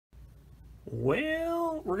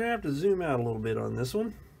Well, we're gonna have to zoom out a little bit on this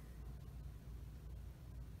one.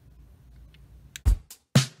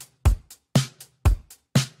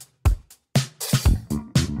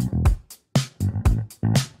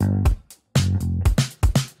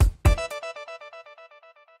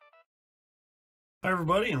 Hi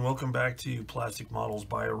everybody, and welcome back to Plastic Models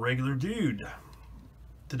by a Regular Dude.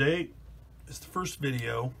 Today is the first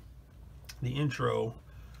video, the intro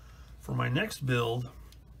for my next build,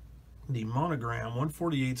 the Monogram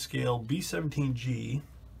 1/48 scale B-17G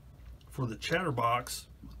for the Chatterbox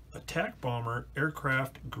attack bomber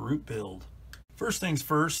aircraft group build. First things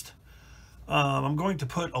first, I'm going to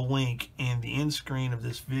put a link in the end screen of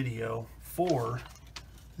this video for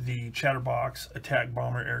the Chatterbox attack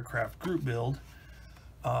bomber aircraft group build.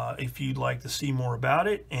 If you'd like to see more about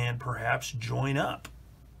it and perhaps join up.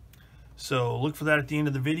 So look for that at the end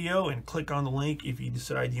of the video and click on the link if you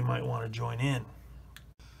decide you might want to join in.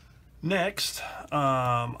 Next,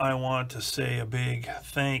 I want to say a big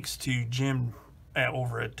thanks to Jim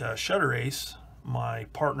over at Shutter Ace, my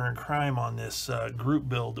partner in crime on this group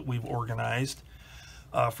build that we've organized,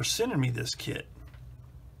 for sending me this kit.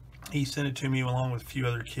 He sent it to me along with a few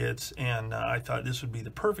other kits, and I thought this would be the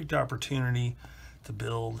perfect opportunity to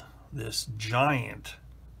build this giant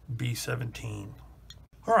B-17.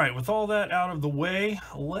 All right, with all that out of the way,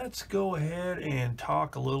 let's go ahead and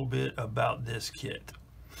talk a little bit about this kit.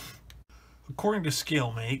 According to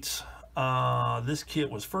ScaleMates, this kit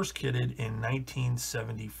was first kitted in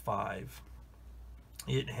 1975.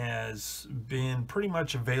 It has been pretty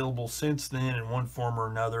much available since then in one form or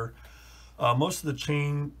another. Most of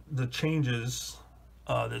the changes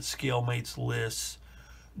that ScaleMates lists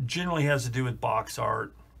generally has to do with box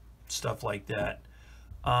art, stuff like that.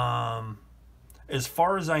 As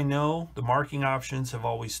far as I know, the marking options have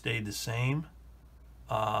always stayed the same.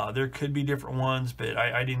 There could be different ones, but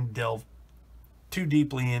I didn't delve too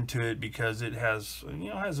deeply into it because it has,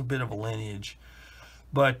 has a bit of a lineage.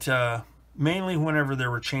 But mainly whenever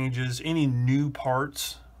there were changes, any new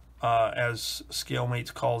parts, as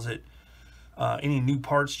ScaleMates calls it, any new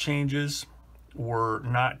parts changes were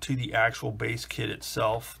not to the actual base kit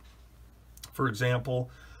itself. For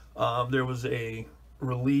example, there was a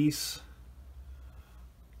release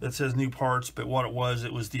that says new parts, but what it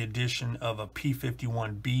was the addition of a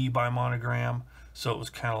P-51B by Monogram, so it was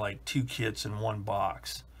kind of like two kits in one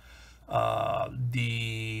box.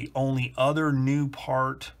 The only other new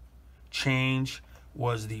part change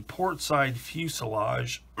was the port side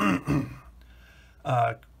fuselage came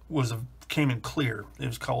in clear. It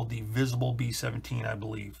was called the Visible B-17, I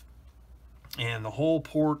believe. And the whole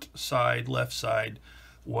port side, left side,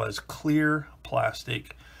 was clear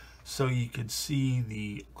plastic, so you could see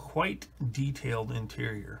the quite detailed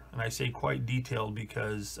interior. And I say quite detailed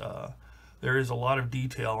because there is a lot of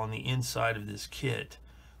detail on the inside of this kit,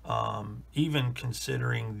 even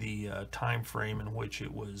considering the time frame in which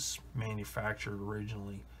it was manufactured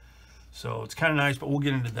originally. So it's kind of nice, but we'll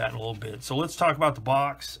get into that in a little bit. So let's talk about the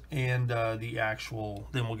box and then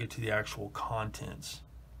we'll get to the actual contents.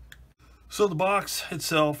 So the box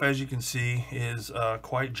itself, as you can see, is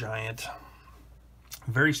quite giant.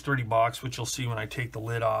 Very sturdy box, which you'll see when I take the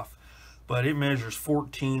lid off. But it measures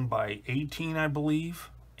 14 by 18, I believe.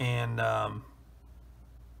 And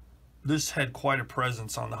this had quite a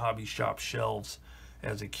presence on the hobby shop shelves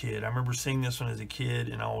as a kid. I remember seeing this one as a kid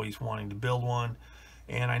and always wanting to build one.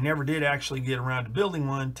 And I never did actually get around to building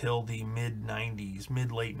one till the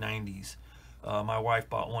mid-late 90s. My wife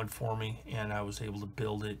bought one for me, and I was able to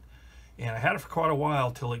build it. And I had it for quite a while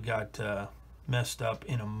till it got messed up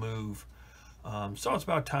in a move. So it's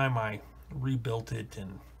about time I rebuilt it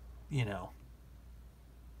and,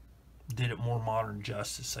 did it more modern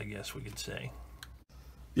justice, I guess we could say.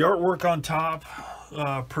 The artwork on top,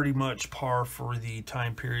 pretty much par for the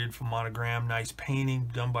time period from Monogram. Nice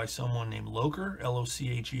painting done by someone named Locher,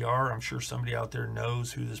 L-O-C-H-E-R. I'm sure somebody out there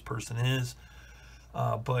knows who this person is.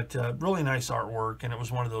 But really nice artwork, and it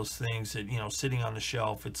was one of those things that, sitting on the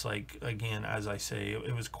shelf, it's like, again, as I say,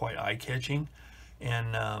 it was quite eye-catching,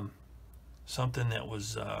 and something that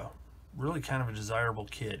was really kind of a desirable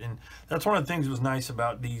kit. And that's one of the things that was nice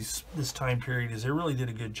about this time period, is they really did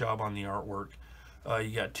a good job on the artwork.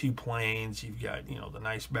 You got two planes, you've got, the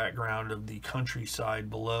nice background of the countryside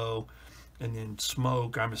below, and then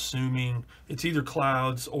smoke. I'm assuming it's either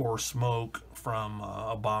clouds or smoke from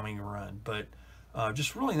a bombing run, but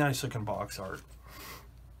just really nice looking box art.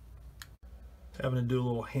 Having to do a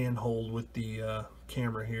little handhold with the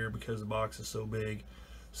camera here because the box is so big.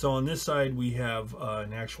 So on this side we have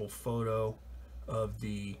an actual photo of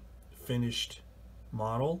the finished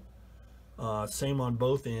model. Same on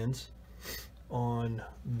both ends. On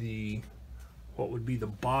the what would be the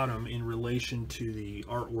bottom in relation to the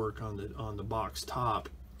artwork on the box top.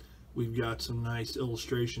 We've got some nice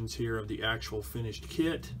illustrations here of the actual finished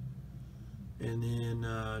kit, and then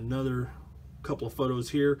another couple of photos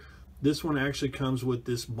here. This one actually comes with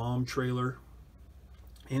this bomb trailer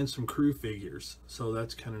and some crew figures, so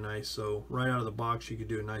that's kind of nice. So right out of the box you could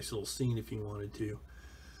do a nice little scene if you wanted to.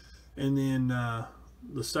 And then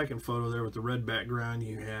the second photo there with the red background,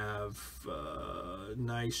 you have a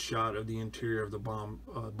nice shot of the interior of the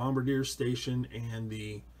bombardier station and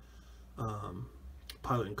the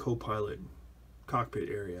pilot and co-pilot cockpit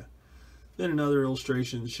area. Then another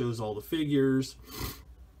illustration that shows all the figures.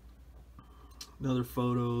 Another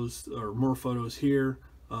photos, or more photos here.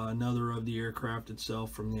 Another of the aircraft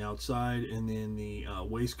itself from the outside, and then the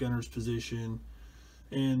waist gunner's position,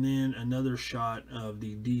 and then another shot of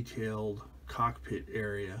the detailed cockpit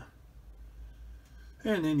area,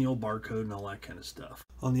 and then the old barcode and all that kind of stuff.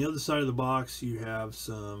 On the other side of the box you have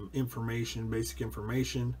some information, basic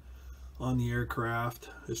information on the aircraft,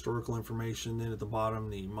 historical information. Then at the bottom,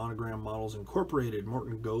 the Monogram Models Incorporated,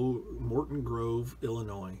 Morton Grove,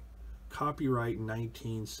 Illinois. Copyright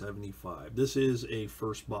 1975. This is a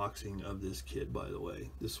first boxing of this kit, by the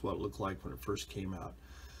way. This is what it looked like when it first came out.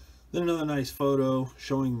 Then another nice photo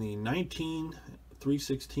showing the 19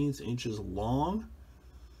 3/16 inches long,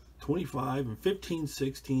 25 and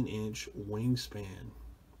 15/16 inch wingspan.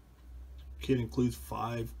 Kit includes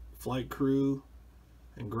 5 flight crew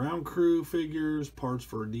and ground crew figures, parts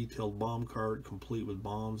for a detailed bomb cart complete with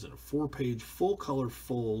bombs, and a 4-page full color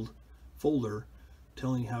folder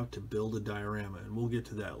telling how to build a diorama, and we'll get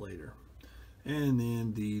to that later. And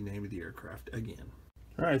then the name of the aircraft again.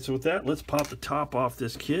 All right, so with that, let's pop the top off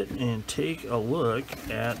this kit and take a look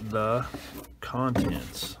at the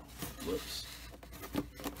contents. Whoops.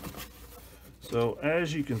 So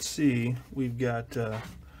as you can see, we've got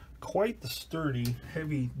quite the sturdy,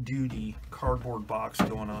 heavy-duty cardboard box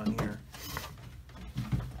going on here.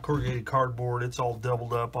 Corrugated cardboard. It's all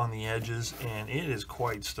doubled up on the edges, and it is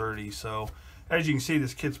quite sturdy. So as you can see,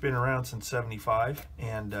 this kit's been around since '75,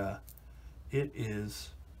 and the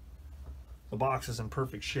box is in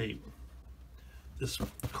perfect shape. This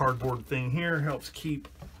cardboard thing here helps keep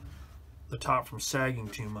the top from sagging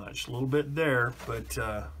too much. A little bit there, but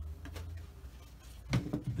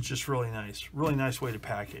it's just really nice way to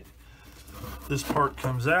pack it. This part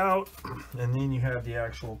comes out, and then you have the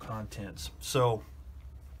actual contents. So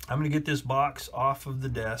I'm going to get this box off of the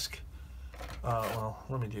desk. Well,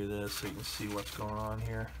 let me do this so you can see what's going on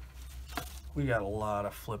here. We got a lot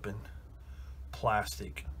of flipping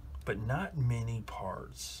plastic, but not many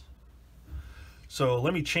parts. So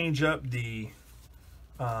let me change up the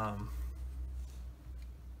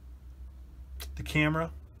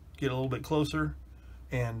camera, get a little bit closer,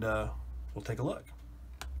 and we'll take a look.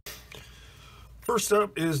 First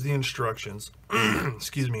up is the instructions.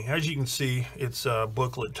 Excuse me. As you can see, it's a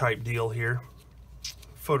booklet type deal here.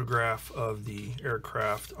 Photograph of the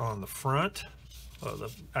aircraft on the front,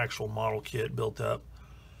 the actual model kit built up.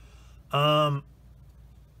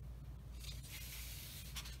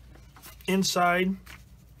 Inside,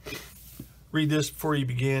 read this before you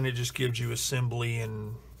begin. It just gives you assembly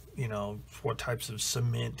and, you know, what types of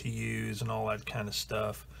cement to use and all that kind of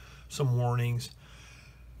stuff. Some warnings.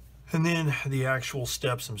 And then the actual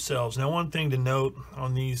steps themselves. Now, one thing to note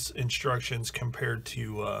on these instructions compared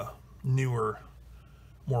to newer,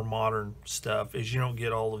 more modern stuff is you don't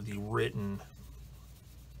get all of the written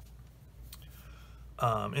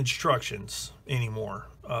instructions anymore.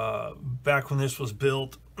 Back when this was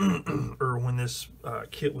built, or when this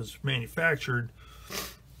kit was manufactured,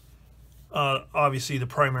 obviously the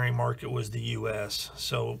primary market was the US,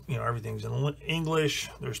 so you know everything's in English.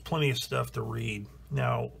 There's plenty of stuff to read.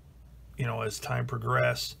 Now, you know, as time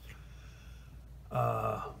progressed,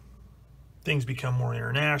 things become more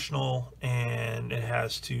international, and it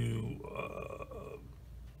has to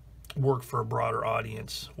work for a broader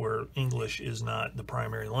audience where English is not the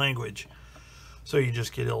primary language. So you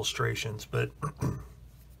just get illustrations, but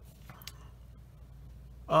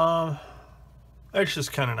that's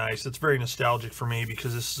just kind of nice. It's very nostalgic for me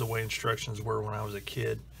because this is the way instructions were when I was a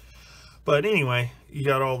kid. But anyway, you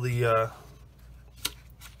got all the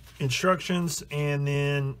instructions, and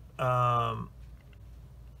then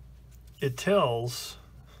it tells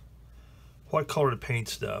what color to paint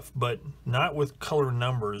stuff, but not with color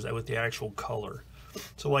numbers, with the actual color.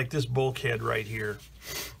 So like this bulkhead right here,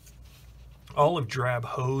 olive drab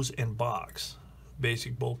hose and box,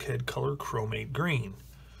 basic bulkhead color chromate green,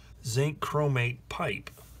 zinc chromate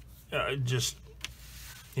pipe. Just,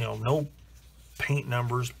 you know, no paint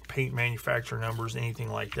numbers, paint manufacturer numbers,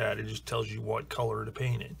 anything like that. It just tells you what color to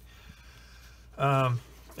paint it. And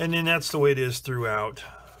then that's the way it is throughout.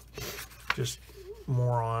 Just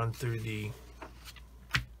more on through the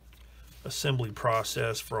assembly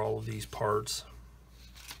process for all of these parts,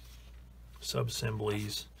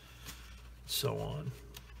 sub-assemblies, so on.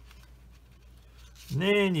 And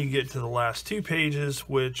then you get to the last two pages,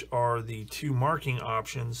 which are the two marking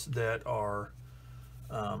options that are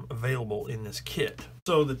available in this kit.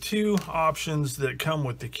 So the two options that come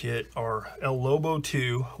with the kit are El Lobo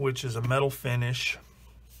 2, which is a metal finish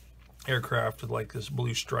aircraft with like this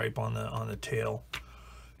blue stripe on the tail,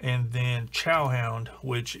 and then Chowhound,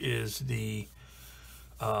 which is the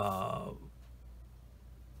olive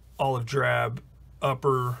drab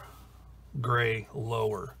upper, gray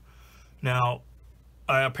lower. Now,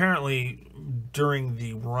 apparently during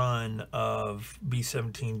the run of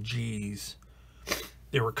B-17Gs,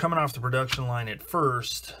 they were coming off the production line at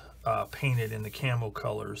first painted in the camo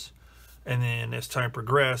colors, and then as time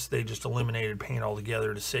progressed they just eliminated paint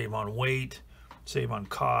altogether to save on weight, save on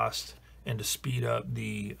cost, and to speed up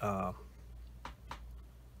the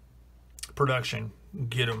production,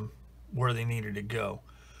 get them where they needed to go.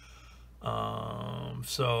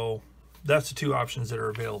 So that's the two options that are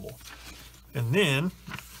available. And then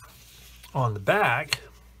on the back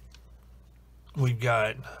we've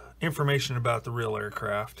got information about the real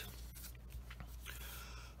aircraft,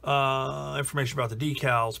 information about the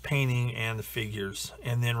decals, painting, and the figures.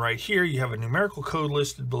 And then right here you have a numerical code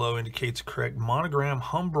listed below, indicates the correct monogram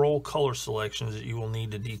Humbrol color selections that you will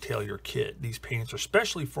need to detail your kit. These paints are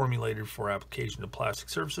specially formulated for application to plastic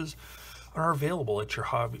surfaces and are available at your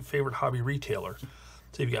favorite hobby retailer.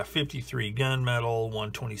 So you've got 53 gunmetal,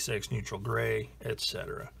 126 neutral gray,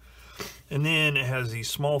 etc. And then it has these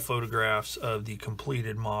small photographs of the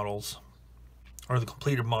completed models, or the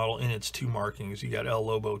completed model in its two markings. You got El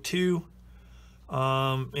Lobo 2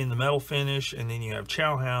 in the metal finish, and then you have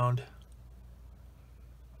Chowhound,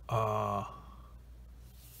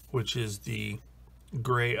 which is the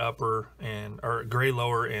gray upper or gray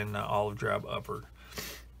lower and olive drab upper.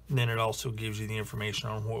 And then it also gives you the information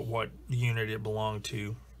on what unit it belonged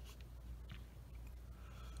to,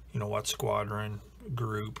 you know, what squadron,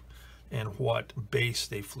 group, and what base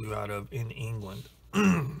they flew out of in England.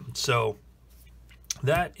 So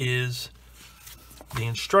that is the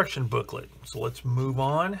instruction booklet. So let's move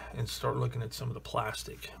on and start looking at some of the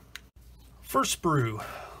plastic. First sprue.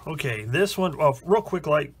 Okay, this one, well, real quick,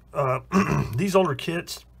 like these older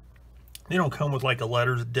kits, they don't come with like a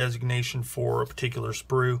letter designation for a particular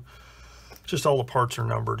sprue. Just all the parts are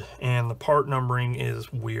numbered, and the part numbering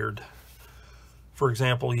is weird. For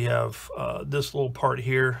example, you have this little part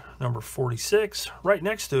here, number 46. Right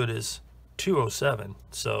next to it is 207.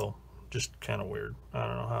 So just kind of weird. I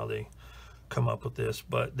don't know how they come up with this,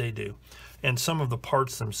 but they do. And some of the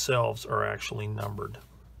parts themselves are actually numbered.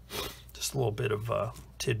 Just a little bit of a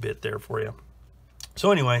tidbit there for you.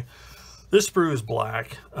 So anyway, this sprue is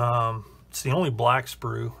black. It's the only black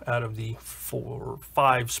sprue out of the 4 or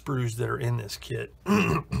 5 sprues that are in this kit.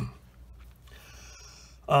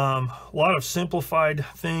 A lot of simplified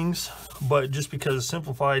things, but just because it's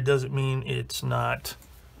simplified doesn't mean it's not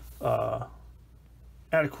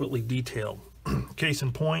adequately detailed. Case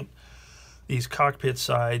in point, these cockpit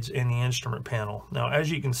sides and the instrument panel. Now, as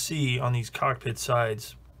you can see on these cockpit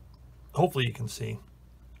sides, hopefully you can see,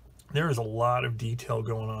 there is a lot of detail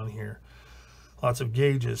going on here. Lots of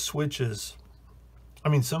gauges, switches. I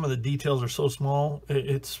mean, some of the details are so small,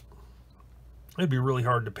 it'd be really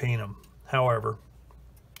hard to paint them. However,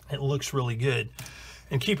 it looks really good.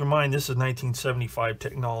 And keep in mind, this is 1975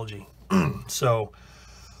 technology. So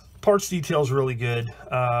parts detail is really good.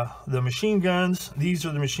 The machine guns, these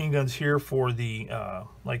are the machine guns here for the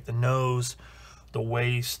like the nose, the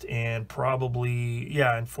waist, and probably,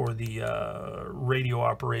 yeah, and for the radio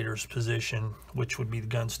operator's position, which would be the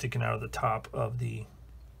gun sticking out of the top of the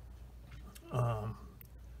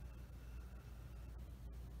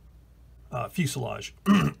fuselage.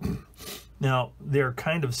 Now, they're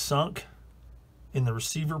kind of sunk in the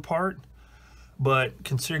receiver part, but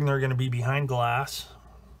considering they're going to be behind glass,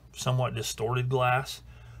 somewhat distorted glass,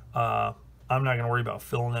 I'm not going to worry about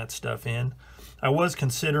filling that stuff in. I was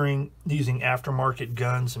considering using aftermarket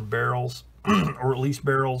guns and barrels, or at least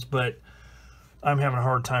barrels, but I'm having a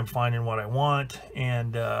hard time finding what I want,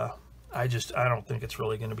 and I don't think it's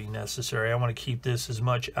really going to be necessary. I want to keep this as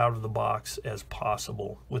much out of the box as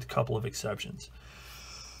possible, with a couple of exceptions.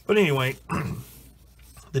 But anyway,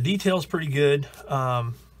 the detail is pretty good.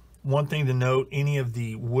 One thing to note, any of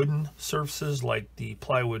the wooden surfaces, like the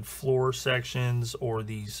plywood floor sections or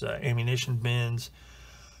these ammunition bins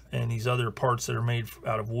and these other parts that are made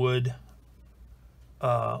out of wood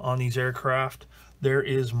on these aircraft, there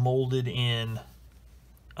is molded in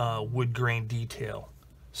wood grain detail.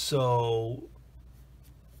 So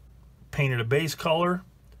painted a base color,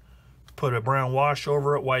 put a brown wash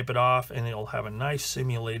over it, wipe it off, and it'll have a nice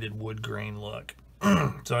simulated wood grain look.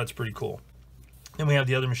 So that's pretty cool. Then we have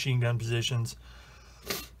the other machine gun positions.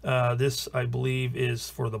 This, I believe, is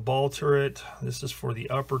for the ball turret. This is for the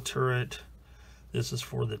upper turret. This is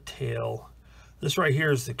for the tail. This right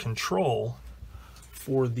here is the control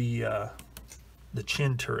for the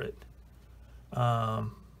chin turret. You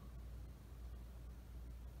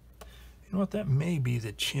know what? That may be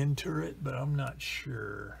the chin turret, but I'm not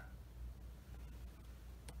sure.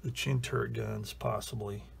 The chin turret guns,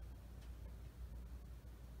 possibly.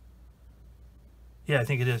 Yeah, I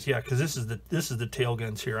think it is. Yeah, because this is the tail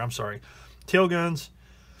guns here. I'm sorry, tail guns,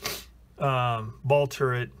 ball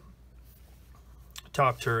turret,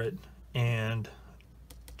 top turret, and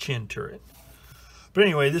chin turret. But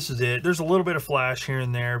anyway, this is it. There's a little bit of flash here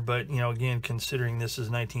and there, but you know, again, considering this is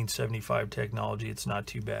 1975 technology, it's not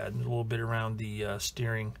too bad. There's a little bit around the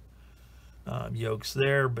steering yokes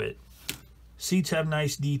there, but seats have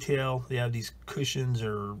nice detail. They have these cushions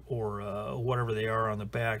or whatever they are on the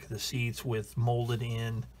back of the seats with molded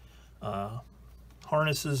in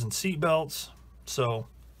harnesses and seat belts. So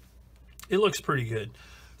it looks pretty good.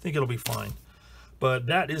 I think it'll be fine. But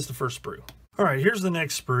that is the first sprue. All right, here's the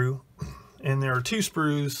next sprue. And there are two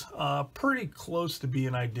sprues pretty close to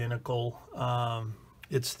being identical.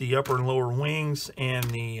 It's the upper and lower wings and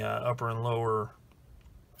the upper and lower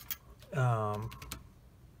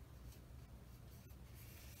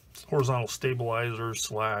horizontal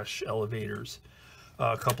stabilizers / elevators,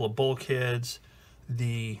 a couple of bulkheads,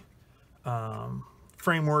 the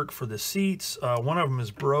framework for the seats. One of them is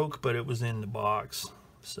broke, but it was in the box,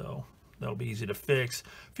 so that'll be easy to fix.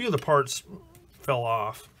 A few of the parts fell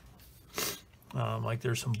off, like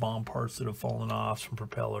there's some bomb parts that have fallen off, some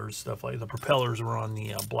propellers, stuff like the propellers were on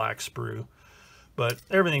the black sprue, but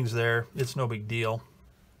everything's there. It's no big deal.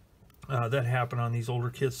 That happened on these older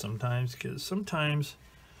kits sometimes, because sometimes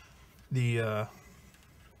the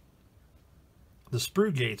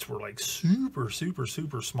sprue gates were like super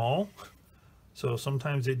small, so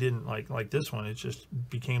sometimes they didn't like this one, it just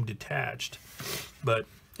became detached. But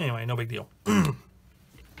anyway, no big deal.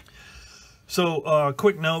 So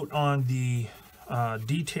quick note on the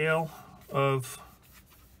detail of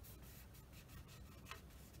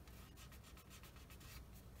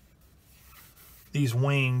these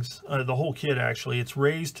wings, the whole kit actually, it's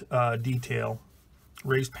raised detail,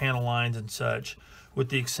 raised panel lines and such, with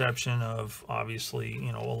the exception of, obviously,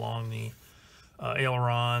 you know, along the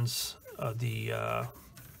ailerons, the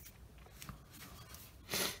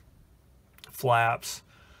flaps.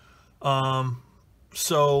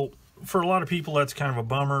 So for a lot of people that's kind of a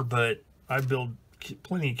bummer, but I build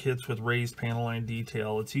plenty of kits with raised panel line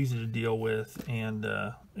detail. It's easy to deal with, and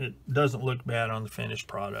it doesn't look bad on the finished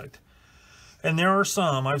product. And there are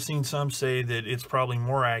some, I've seen some say that it's probably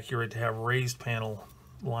more accurate to have raised panel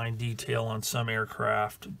line detail on some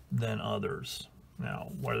aircraft than others.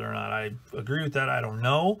 Now, whether or not I agree with that, I don't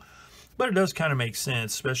know, but it does kind of make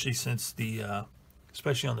sense, especially since the,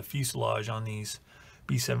 especially on the fuselage on these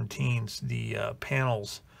B-17s, the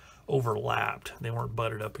panels overlapped. They weren't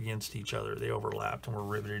butted up against each other. They overlapped and were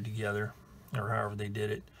riveted together, or however they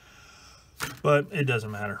did it. But it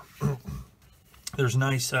doesn't matter. There's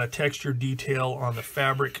nice texture detail on the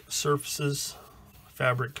fabric surfaces,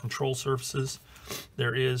 fabric control surfaces.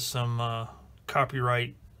 There is some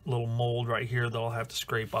copyright little mold right here that I'll have to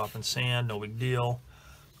scrape off and sand, no big deal.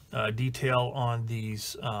 Detail on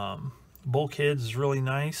these bulkheads is really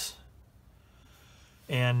nice.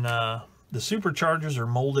 And the superchargers are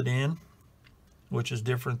molded in, which is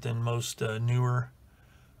different than most newer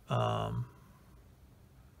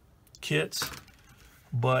kits.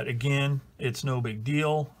 But again, it's no big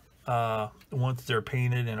deal. Once they're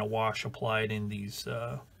painted and a wash applied in these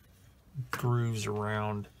grooves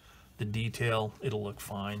around the detail, it'll look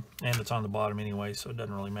fine. And it's on the bottom anyway, so it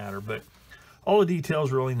doesn't really matter. But all the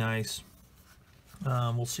details really nice.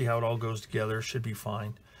 We'll see how it all goes together. Should be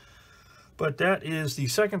fine. But that is the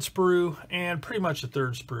second sprue and pretty much the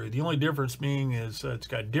third sprue. The only difference being is it's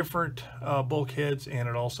got different bulkheads, and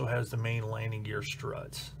it also has the main landing gear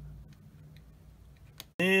struts.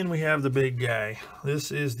 And we have the big guy.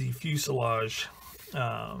 This is the fuselage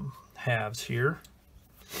halves here.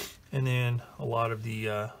 And then a lot of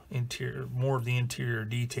the interior, more of the interior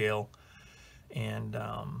detail. And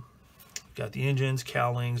got the engines,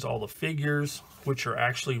 cowlings, all the figures, which are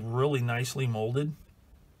actually really nicely molded.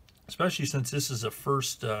 Especially since this is a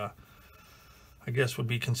first, I guess would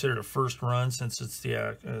be considered a first run, since it's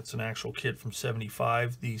an actual kit from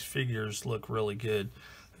 '75. These figures look really good.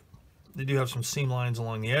 They do have some seam lines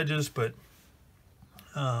along the edges, but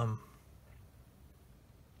it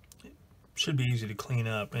should be easy to clean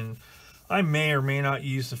up. And I may or may not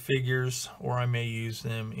use the figures, or I may use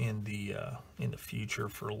them in the future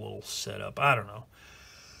for a little setup. I don't know.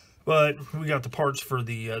 But we got the parts for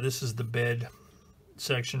the, this is the bed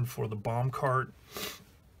section for the bomb cart.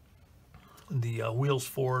 The wheels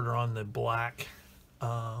for it are on the black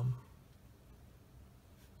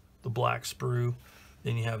sprue.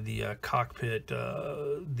 Then you have the cockpit,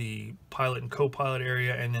 the pilot and co-pilot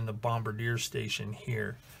area, and then the bombardier station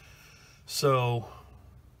here. So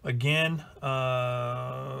again,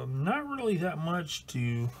 not really that much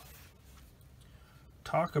to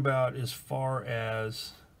talk about as far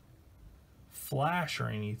as flash or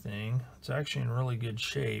anything. It's actually in really good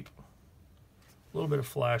shape. A little bit of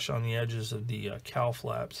flash on the edges of the cowl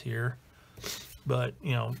flaps here, but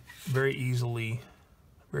you know, very easily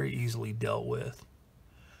dealt with.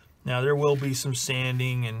 Now there will be some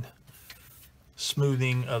sanding and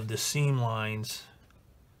smoothing of the seam lines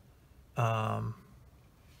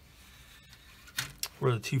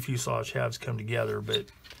where the two fuselage halves come together, but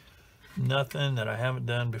nothing that I haven't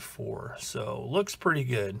done before. So looks pretty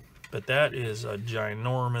good, but that is a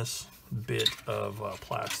ginormous bit of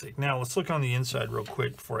plastic. Now let's look on the inside real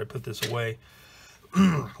quick before I put this away.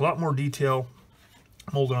 A lot more detail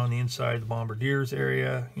molded on the inside, the bombardier's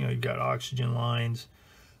area. You know, you've got oxygen lines,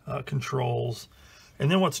 controls. And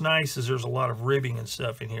then what's nice is there's a lot of ribbing and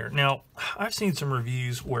stuff in here. Now, I've seen some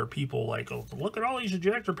reviews where people like, oh, look at all these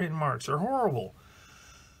ejector pin marks. They're horrible.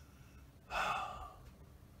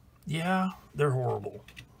 Yeah, they're horrible.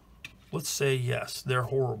 Let's say yes, they're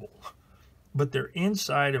horrible. But they're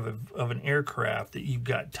inside of an aircraft that you've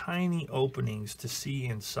got tiny openings to see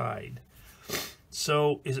inside.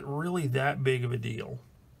 So is it really that big of a deal?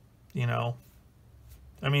 You know?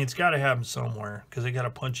 I mean, it's got to happen somewhere because they got to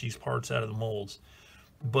punch these parts out of the molds.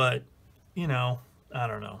 But, you know, I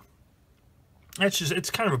don't know. That's just,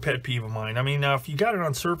 it's kind of a pet peeve of mine. I mean, now if you got it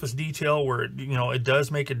on surface detail where, you know, it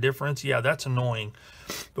does make a difference, yeah, that's annoying.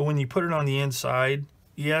 But when you put it on the inside,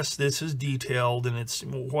 yes, this is detailed and it's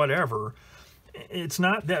whatever. It's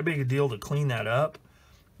not that big a deal to clean that up.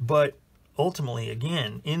 But ultimately,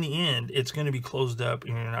 again, in the end, it's going to be closed up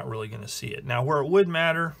and you're not really going to see it. Now, where it would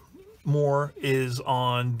matter more is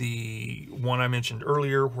on the one I mentioned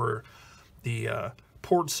earlier where the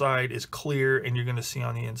port side is clear and you're going to see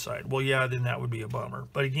on the inside. Well, yeah, then that would be a bummer.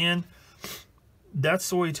 But again, that's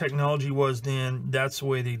the way technology was then. That's the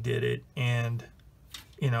way they did it. And,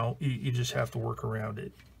 you know, you just have to work around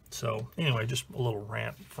it. So anyway, just a little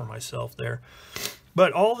rant for myself there.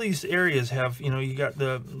 But all these areas have, you know, you got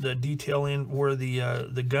the detail in where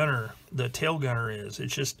the gunner, the tail gunner is.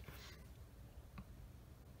 It's just,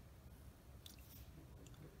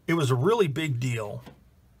 it was a really big deal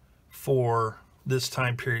for this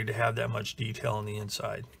time period to have that much detail on the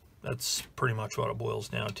inside. That's pretty much what it boils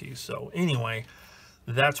down to. So anyway,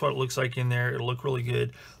 that's what it looks like in there. It'll look really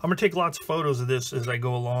good. I'm going to take lots of photos of this as I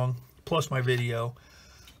go along, plus my video,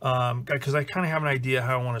 because I kind of have an idea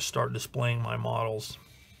how I want to start displaying my models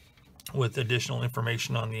with additional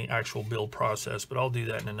information on the actual build process, but I'll do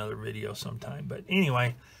that in another video sometime. But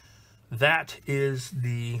anyway, that is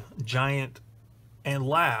the giant and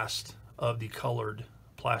last of the colored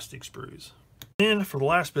plastic sprues. Then for the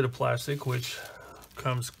last bit of plastic, which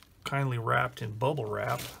comes kindly wrapped in bubble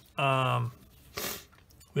wrap,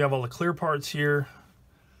 we have all the clear parts here,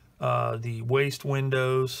 the waist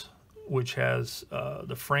windows, which has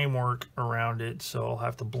the framework around it, so I'll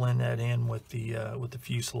have to blend that in with the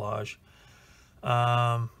fuselage.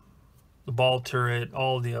 The ball turret,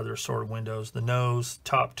 all the other sort of windows, the nose,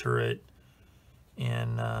 top turret,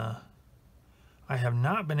 and I have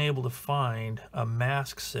not been able to find a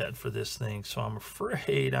mask set for this thing, so I'm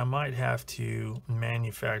afraid I might have to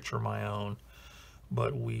manufacture my own,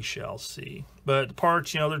 but we shall see. But the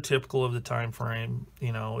parts, you know, they're typical of the time frame.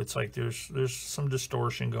 You know, it's like there's some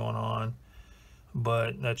distortion going on,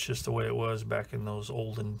 but that's just the way it was back in those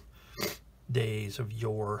olden days of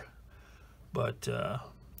yore. But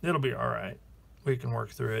it'll be all right. We can work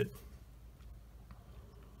through it.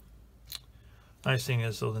 Nice thing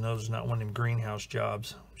is, though, the nose is not one of them greenhouse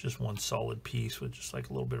jobs. It's just one solid piece with just like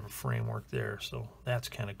a little bit of a framework there. So that's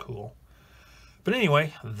kind of cool. But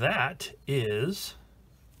anyway, that is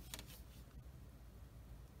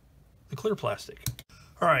the clear plastic.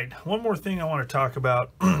 All right, one more thing I want to talk about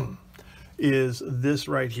is this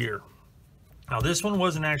right here. Now, this one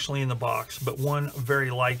wasn't actually in the box, but one very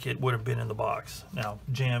like it would have been in the box. Now,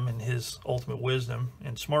 Jim, in his ultimate wisdom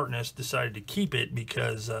and smartness, decided to keep it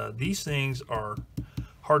because these things are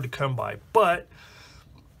hard to come by. But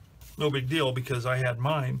no big deal because I had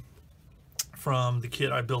mine from the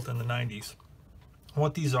kit I built in the 90s.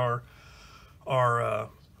 What these are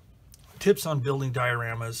tips on building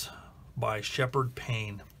dioramas by Shepard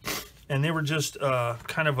Payne, and they were just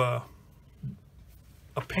kind of a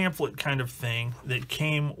pamphlet kind of thing that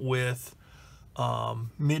came with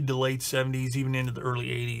mid to late 70s, even into the early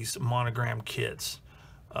 80s Monogram kits,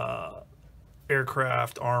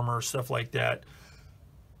 aircraft, armor, stuff like that,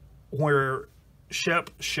 where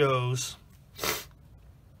Shep shows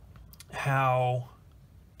how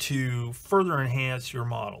to further enhance your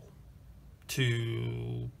model,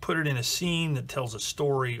 to put it in a scene that tells a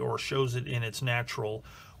story or shows it in its natural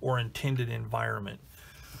or intended environment.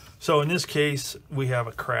 So in this case, we have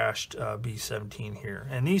a crashed B-17 here,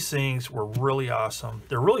 and these things were really awesome.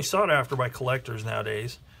 They're really sought after by collectors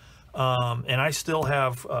nowadays, and I still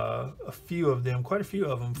have a few of them, quite a few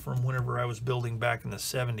of them, from whenever I was building back in the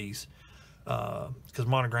 70s, because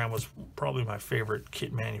Monogram was probably my favorite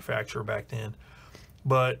kit manufacturer back then.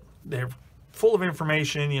 But they're full of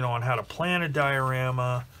information, you know, on how to plan a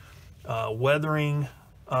diorama, weathering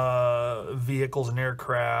vehicles and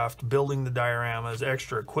aircraft, building the dioramas,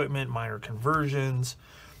 extra equipment, minor conversions,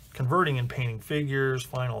 converting and painting figures,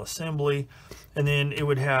 final assembly. And then it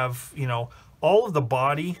would have, you know, all of the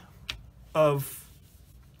body of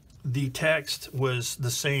the text was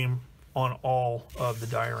the same on all of the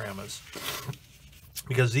dioramas,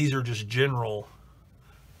 because these are just general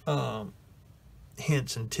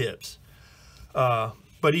hints and tips.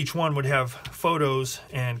 But each one would have photos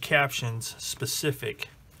and captions specific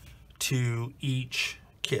to each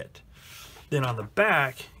kit. Then on the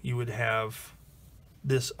back, you would have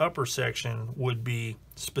this upper section would be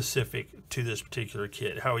specific to this particular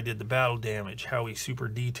kit. How he did the battle damage, how he super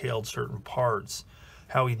detailed certain parts,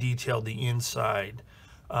 how he detailed the inside,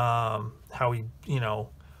 how he, you know,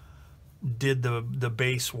 did the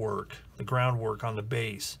base work, the groundwork on the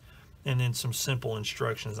base, and then some simple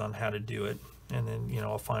instructions on how to do it, and then, you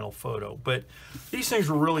know, a final photo. But these things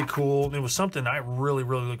were really cool. It was something I really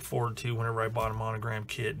looked forward to whenever I bought a Monogram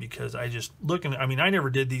kit, because I just I mean, I never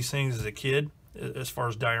did these things as a kid as far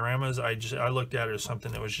as dioramas. I looked at it as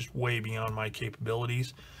something that was just way beyond my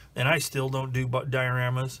capabilities, and I still don't do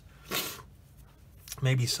dioramas.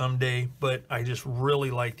 Maybe someday, but I just really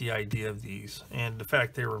like the idea of these, and the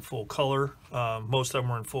fact they were in full color, most of them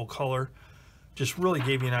were in full color, just really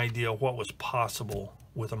gave you an idea of what was possible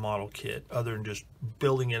with a model kit other than just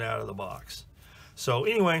building it out of the box. So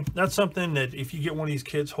anyway, that's something that if you get one of these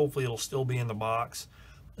kits, hopefully it'll still be in the box,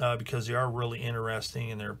 because they are really interesting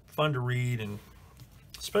and they're fun to read, and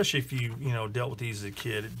especially if you know, dealt with these as a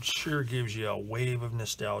kid, it sure gives you a wave of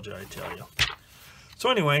nostalgia, I tell you. So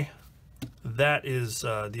anyway, that is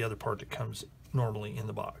the other part that comes normally in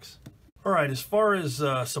the box. All right, as far as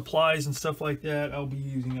supplies and stuff like that, I'll be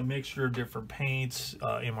using a mixture of different paints,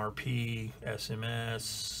 MRP,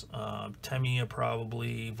 SMS, Tamiya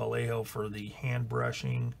probably, Vallejo for the hand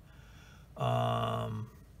brushing. Haven't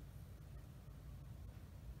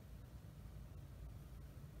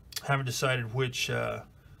decided which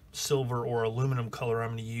silver or aluminum color I'm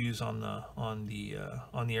going to use on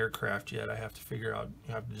the aircraft yet. I have to figure out,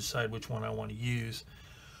 I have to decide which one I want to use.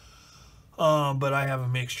 But I have a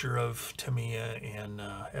mixture of Tamiya and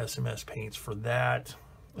SMS paints for that.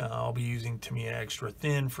 I'll be using Tamiya Extra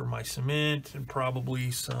Thin for my cement, and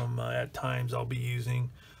probably some, at times I'll be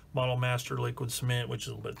using Model Master Liquid Cement, which is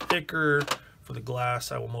a little bit thicker. For the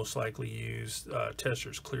glass, I will most likely use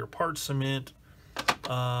Testor's Clear Parts Cement.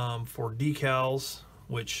 For decals,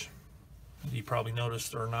 which you probably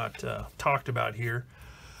noticed are not talked about here,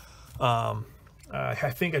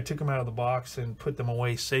 I think I took them out of the box and put them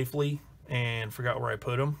away safely and forgot where I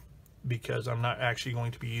put them, because I'm not actually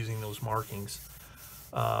going to be using those markings.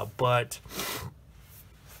 But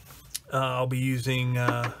I'll be using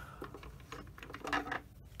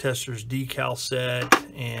Testor's decal set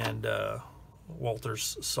and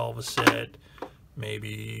Walther's Salva set,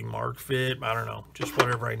 maybe Mark Fit, I don't know, just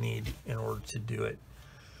whatever I need in order to do it.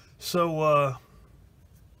 So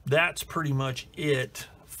that's pretty much it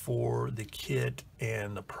for the kit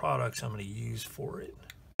and the products I'm going to use for it.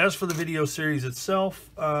 As for the video series itself,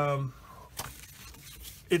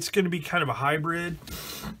 it's going to be kind of a hybrid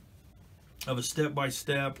of a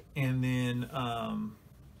step-by-step and then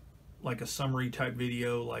like a summary type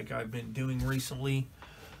video like I've been doing recently.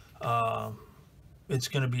 It's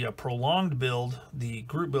going to be a prolonged build. The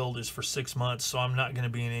group build is for 6 months, so I'm not going to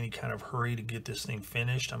be in any kind of hurry to get this thing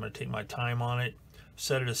finished. I'm going to take my time on it,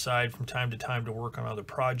 set it aside from time to time to work on other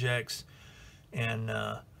projects, and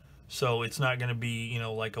so it's not going to be, you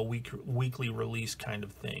know, like a weekly release kind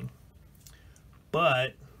of thing.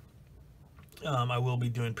 But I will be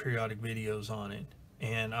doing periodic videos on it,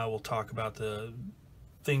 and I will talk about the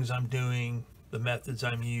things I'm doing, the methods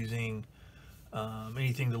I'm using,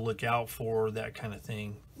 anything to look out for, that kind of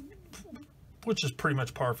thing, which is pretty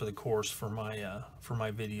much par for the course for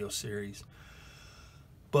my video series.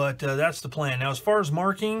 But that's the plan. Now, as far as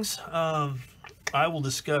markings, I will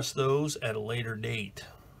discuss those at a later date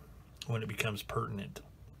when it becomes pertinent,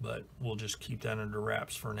 but we'll just keep that under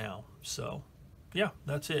wraps for now. So yeah,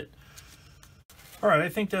 that's it. All right, I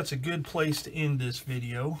think that's a good place to end this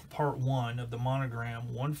video, part 1 of the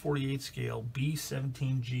Monogram 1/48 scale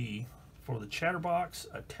B-17G for the Chatterbox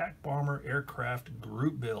Attack Bomber Aircraft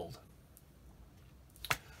Group Build.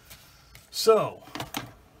 So,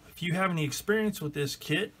 if you have any experience with this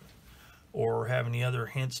kit, or have any other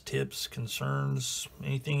hints, tips, concerns,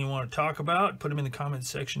 anything you want to talk about, put them in the comments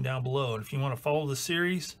section down below. And if you want to follow the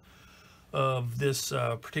series of this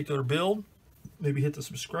particular build, maybe hit the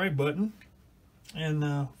subscribe button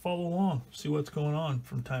and follow along, see what's going on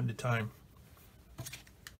from time to time.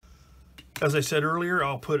 As I said earlier,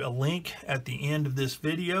 I'll put a link at the end of this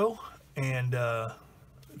video, and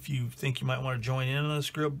if you think you might want to join in on this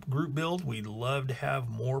group build, we'd love to have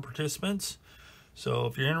more participants. So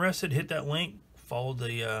if you're interested, hit that link, follow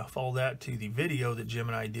that to the video that Jim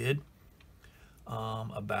and I did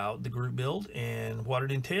about the group build and what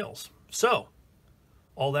it entails. So,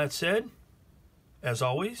 all that said, as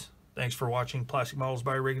always, thanks for watching Plastic Models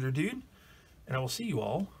by a Regular Dude, and I will see you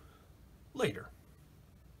all later.